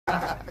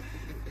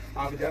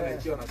vijana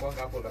ikiwa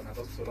wanakuanga hapo na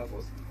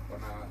Solapos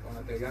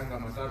wanateganga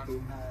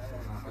matatu,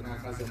 wanafanya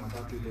kazi ya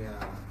matatu ile ya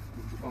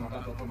kuchukua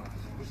matatu hapo na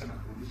kuzungusha na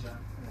kurudisha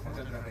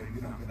wakati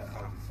wengine wanaenda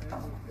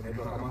town.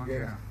 Inaitwa kama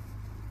gera.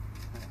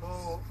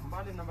 So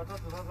mbali na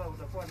matatu sasa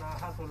utakuwa na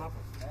hustle hapo.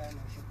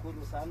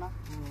 Nashukuru sana.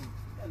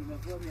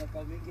 Nimekuwa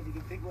miaka mingi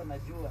nikipigwa na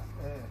jua.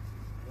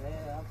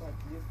 Hapa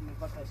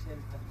nimepata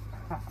shelter.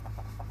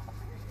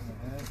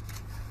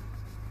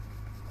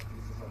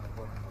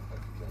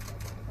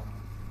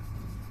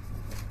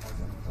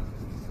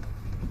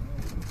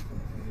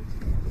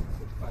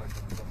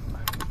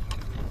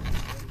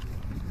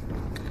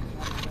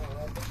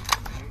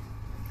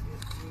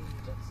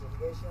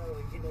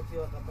 Wengine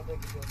pia watapata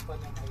kitu ya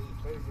kufanya na hii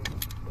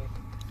president.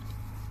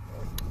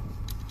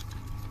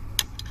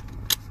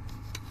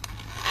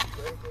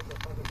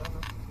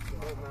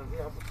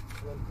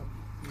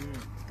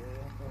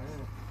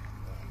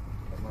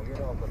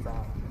 Magera wako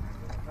sawa.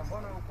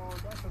 Mbona uko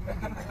jasho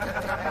mingi?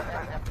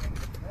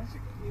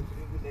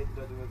 Privilege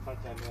ndio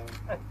nimepata leo.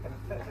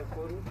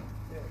 Nashukuru.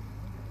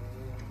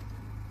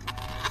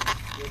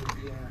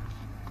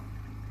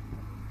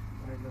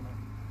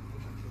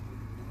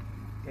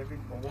 Kevin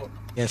for work.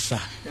 Yes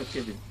sir. Yes,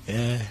 Kevin.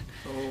 Yeah.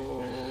 So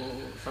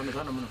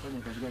sana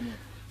mnafanya kazi gani?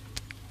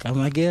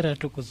 Kama gera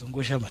tu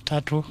kuzungusha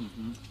matatu.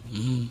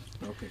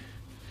 Okay.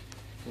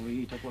 So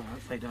hii itakuwa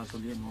side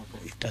hustle yenu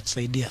hapo.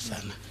 Itasaidia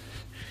sana.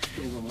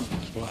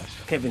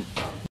 Kevin.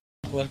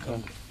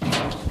 Welcome.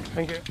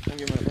 Thank you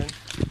my friend.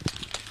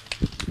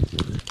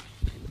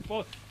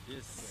 Boss.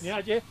 Yes. Ni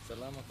aje?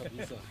 Salama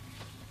kabisa.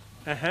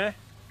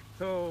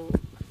 So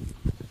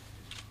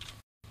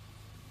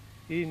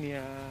hii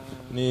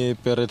ni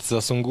pellets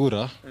za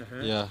sungura.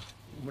 Yeah.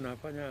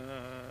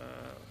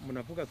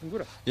 Mnafuga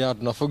sungura? Yeah,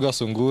 tunafuga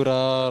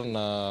sungura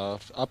na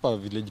hapa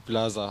Village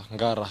Plaza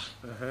Ngara.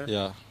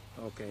 Yeah.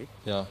 Okay.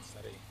 Yeah.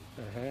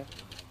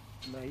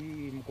 Na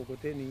hii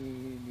mkokoteni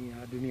ni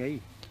ya dunia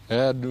hii?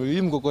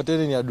 Hii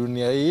mkokoteni ni ya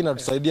dunia hii na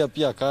tusaidia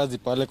pia kazi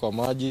pale kwa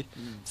maji.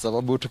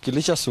 Sababu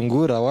tukilisha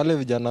sungura wale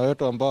vijana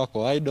wetu ambao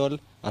wako idle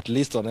at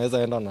least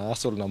wanaweza enda na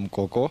hustle na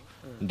mkoko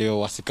ndio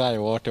wasikae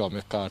wote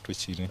wamekaa tu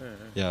chini.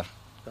 Yeah.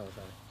 Sawa.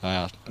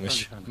 Haya,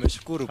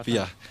 nimeshukuru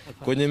pia.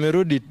 Kwenye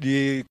merudi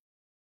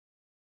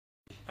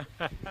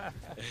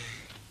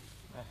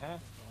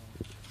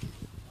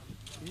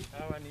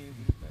hawa ni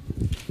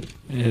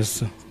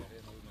Yes.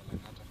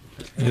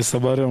 Yes,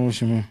 habari ya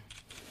mheshimiwa.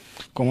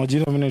 Kwa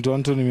majina mimi naitwa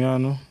Anthony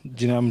Miano,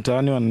 jina ya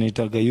mtaani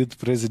wananiita Youth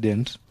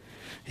President.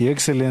 Your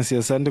Excellency,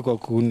 asante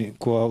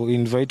kwa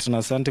invite na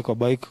asante kwa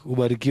bike,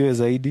 ubarikiwe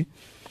zaidi.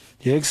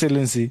 Your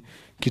Excellency,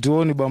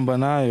 kituo ni bamba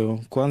nayo,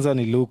 kwanza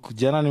ni look.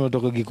 Jana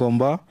nimetoka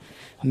Gikomba,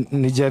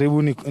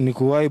 nijaribu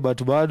nikuwai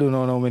but bado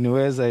naona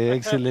umeniweza. Your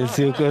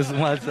Excellency, uko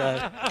smart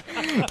sana.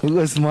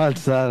 Uko smart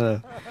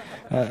sana.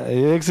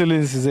 Your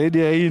Excellency, zaidi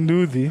ya hii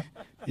nduthi,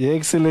 Your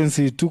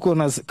Excellency, tuko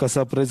na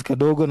surprise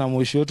kadogo na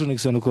mwisho wetu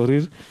Nixon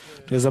Korir.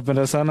 Tunaweza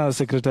penda sana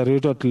secretary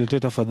wetu atuletee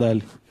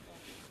tafadhali.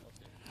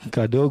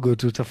 Kadogo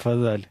tu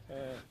tafadhali.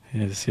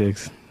 Yes,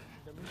 yes.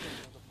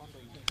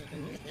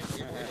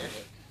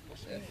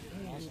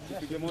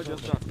 Pige moja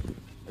sasa.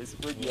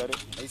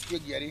 Aisikie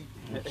giari.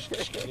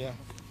 Yeah.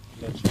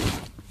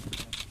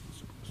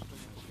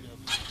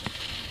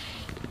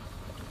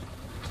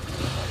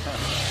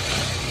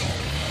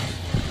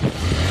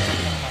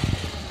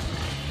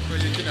 Kwa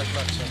hiyo kina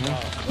fraction.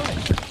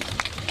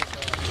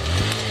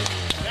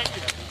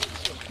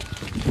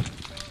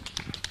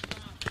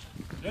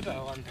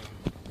 Leta wanda.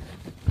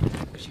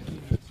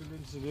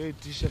 Shikilia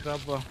t-shirt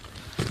hapa.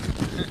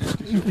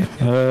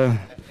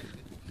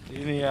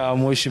 Hii ni ya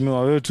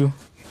mheshimiwa wetu.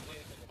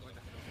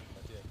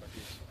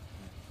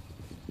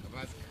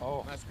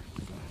 Oh.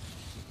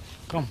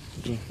 Come.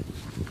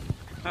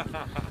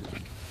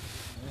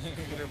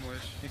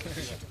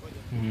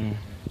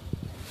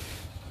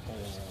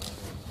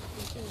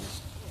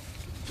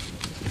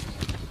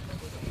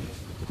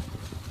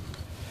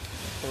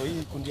 So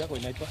hii kundi yako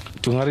inaitwa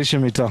Tungarishe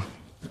mitaa.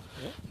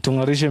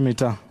 Tungarishe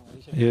mitaa.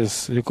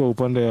 Yes, iko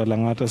upande wa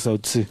Lang'ata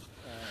South Sea.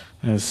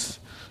 Yes.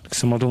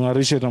 Tukisema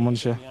tungarishe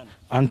tunamaanisha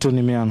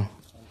Anthony Miano.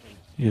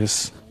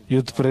 Yes,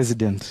 Youth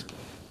President.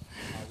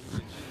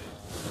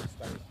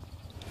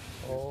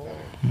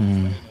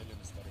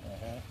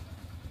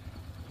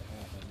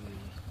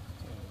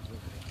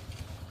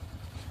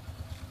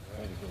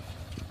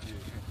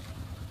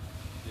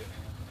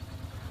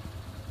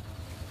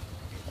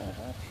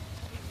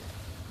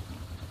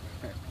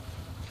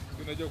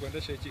 Unajua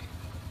kuendesha hichi?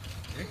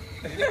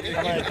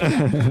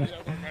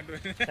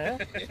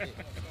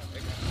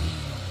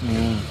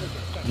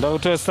 Ndio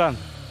utoe stand.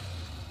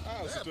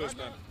 Usitoe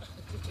stand.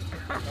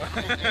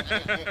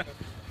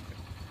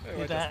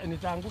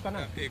 Nitaanguka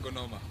na. Iko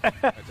noma.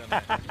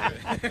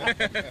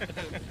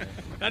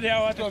 Hadi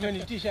hao watu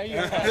wamenitisha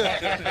hiyo.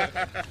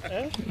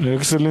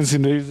 Excellency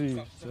ndio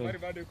hizi. Safari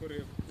bado iko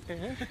refu.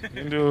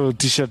 Ndio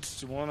t-shirt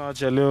tumeona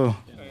acha leo.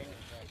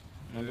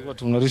 Ndio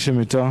tungarishe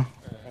mitaa.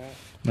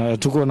 Na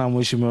tuko na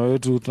mheshimiwa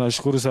wetu,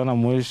 tunashukuru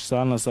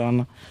sana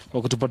sana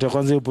kwa kutupatia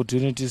kwanza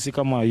opportunity, si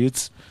kama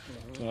youths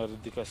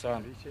tunaridhika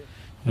sana.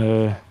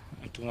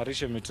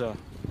 Tungarishe mitaa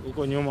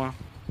huko nyuma.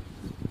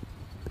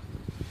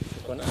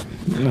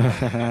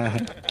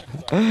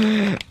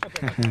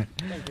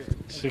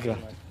 Shika.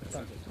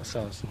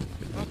 Sawa.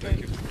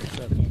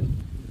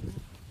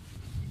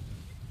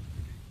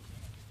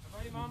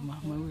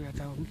 Mama huyu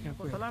ataongea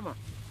kwa Salama.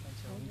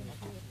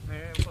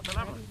 Uko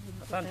salama?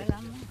 Asante.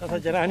 Sasa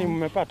jirani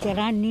mmepata?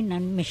 Jirani, na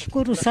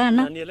nimeshukuru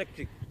sana. Ni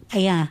electric.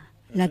 Aya,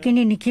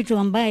 lakini ni kitu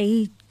ambaye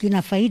hii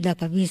kina faida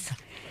kabisa.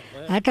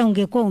 Hata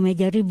ungekuwa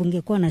umejaribu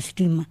ungekuwa na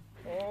stima.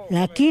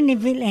 Lakini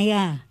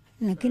vile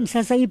lakini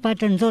sasa hii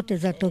pattern zote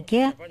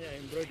zatokea.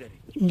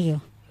 Ndio.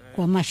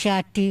 Kwa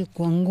mashati,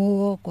 kwa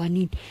nguo, kwa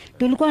nini.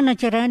 Tulikuwa na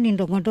cherehani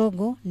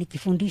ndogo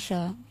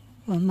nikifundisha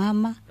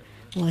wamama,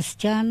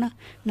 wasichana,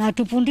 na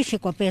atufundishe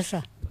kwa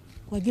pesa.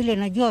 Kwa ajili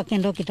najua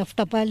wakienda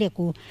ukitafuta pale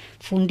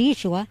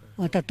kufundishwa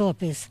watatoa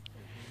pesa.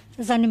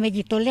 Sasa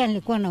nimejitolea,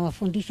 nilikuwa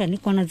nawafundisha,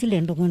 niko na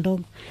zile ndogo.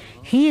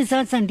 Hii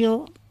sasa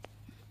ndio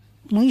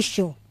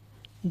mwisho,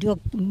 ndio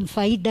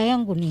faida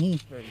yangu ni hii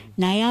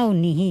na yao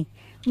ni hii.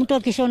 Mtu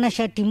akishona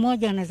shati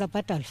moja anaweza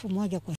pata 1,000 kwa